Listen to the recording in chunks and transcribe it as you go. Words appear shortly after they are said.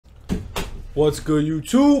What's good,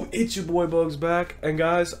 YouTube? It's your boy Bugs back, and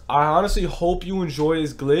guys, I honestly hope you enjoy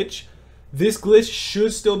this glitch. This glitch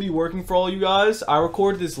should still be working for all you guys. I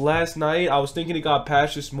recorded this last night. I was thinking it got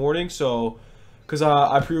patched this morning, so because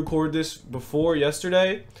I pre-recorded this before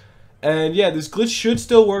yesterday. And yeah, this glitch should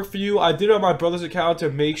still work for you. I did it on my brother's account to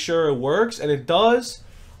make sure it works, and it does.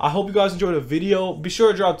 I hope you guys enjoyed the video. Be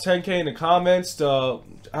sure to drop 10K in the comments to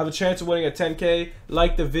have a chance of winning at 10K.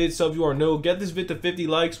 Like the vid, sub you are new. Get this vid to 50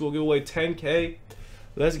 likes. We'll give away 10K.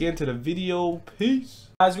 Let's get into the video. Peace.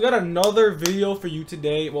 Guys, we got another video for you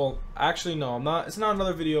today. Well, actually, no, it's not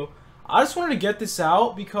another video. I just wanted to get this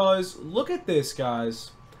out because look at this, guys.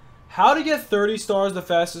 How to get 30 stars the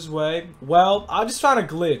fastest way? Well, I just found a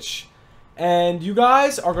glitch. And you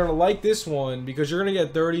guys are going to like this one because you're going to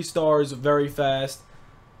get 30 stars very fast.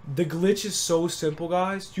 The glitch is so simple,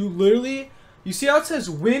 guys. You see how it says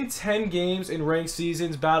win 10 games in ranked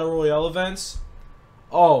seasons, battle royale events?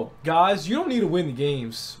 Oh, guys, you don't need to win the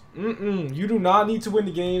games. You do not need to win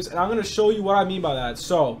the games, and I'm going to show you what I mean by that.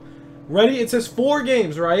 So, ready? It says 4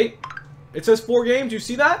 games, right? It says 4 games. Do you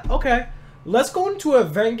see that? Okay. Let's go into an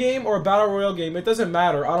event game or a battle royale game. It doesn't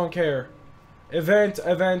matter. I don't care. Event,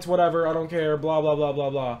 whatever. I don't care. Blah, blah, blah, blah,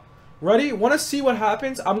 blah. Ready? Want to see what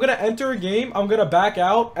happens? I'm going to enter a game. I'm going to back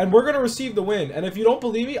out. And we're going to receive the win. And if you don't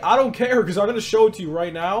believe me, I don't care because I'm going to show it to you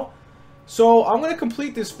right now. So, I'm going to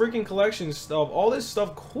complete this freaking collection stuff. All this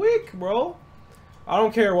stuff quick, bro. I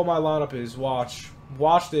don't care what my lineup is. Watch.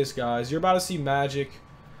 Watch this, guys. You're about to see magic.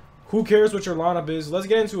 Who cares what your lineup is? Let's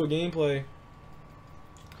get into a gameplay.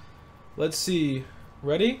 Let's see.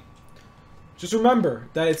 Ready? Just remember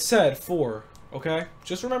that it said 4. Okay?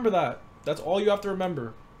 Just remember that. That's all you have to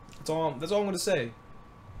remember. That's all I'm going to say.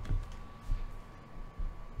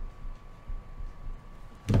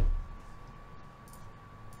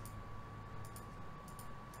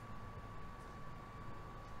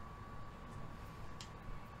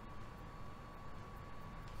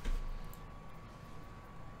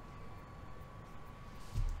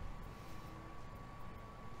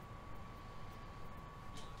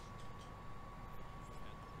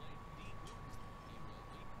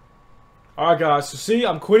 Alright, guys. So, see,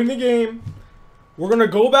 I'm quitting the game. We're going to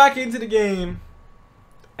go back into the game.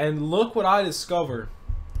 And look what I discovered.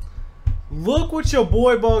 Look what your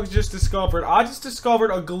boy Bugs just discovered. I just discovered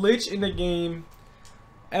a glitch in the game.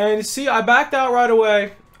 And see, I backed out right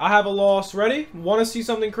away. I have a loss. Ready? Want to see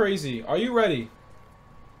something crazy? Are you ready?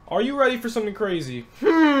 Are you ready for something crazy?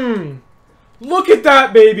 Look at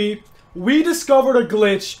that, baby. We discovered a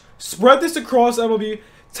glitch. Spread this across MLB.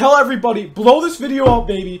 Tell everybody, blow this video up,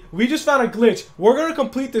 baby. We just found a glitch. We're going to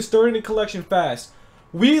complete this 30 collection fast.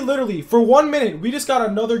 We literally, for 1 minute, we just got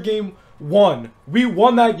another game won. We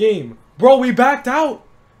won that game. Bro, we backed out.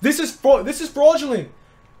 This is fraudulent.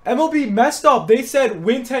 MLB messed up. They said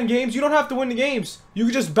win 10 games. You don't have to win the games. You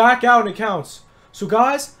can just back out and it counts. So,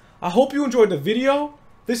 guys, I hope you enjoyed the video.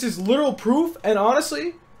 This is literal proof. And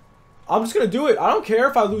honestly, I'm just going to do it. I don't care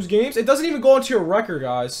if I lose games. It doesn't even go into your record,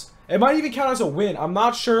 guys. It might even count as a win. I'm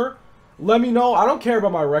not sure. Let me know. I don't care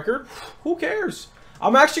about my record. Who cares?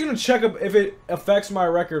 I'm actually going to check if it affects my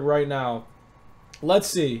record right now. Let's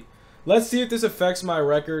see. Let's see if this affects my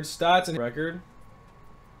record. Stats and record.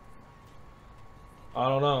 I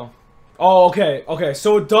don't know. Oh, okay. Okay,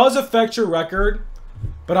 so it does affect your record.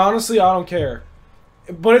 But honestly, I don't care.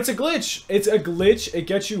 But it's a glitch. It's a glitch. It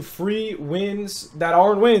gets you free wins that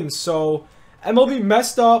aren't wins. So MLB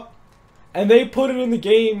messed up. And they put it in the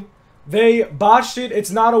game. They botched it. It's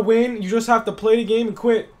not a win. You just have to play the game and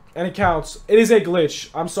quit. And it counts. It is a glitch.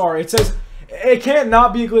 I'm sorry. It says, it can't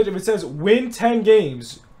not be a glitch if it says win 10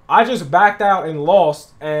 games. I just backed out and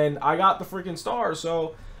lost. And I got the freaking star.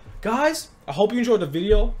 So, guys, I hope you enjoyed the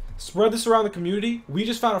video. Spread this around the community. We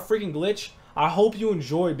just found a freaking glitch. I hope you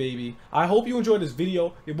enjoyed, baby. I hope you enjoyed this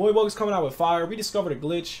video. Your boy Bug is coming out with fire. We discovered a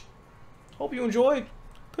glitch. Hope you enjoyed.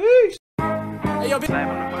 Peace. Hey, yo,